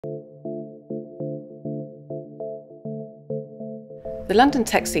The London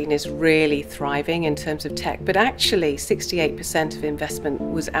tech scene is really thriving in terms of tech, but actually 68% of investment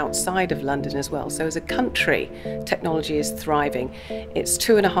was outside of London as well. So as a country, technology is thriving. It's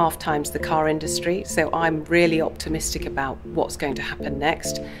 2.5 times the car industry, so I'm really optimistic about what's going to happen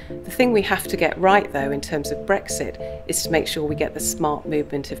next. The thing we have to get right, though, in terms of Brexit, is to make sure we get the smart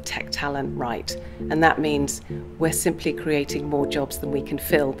movement of tech talent right. And that means we're simply creating more jobs than we can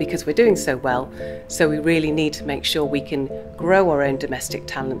fill because we're doing so well. So we really need to make sure we can grow our own domestic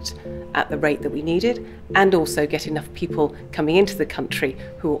talent at the rate that we need it, and also get enough people coming into the country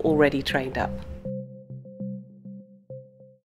who are already trained up.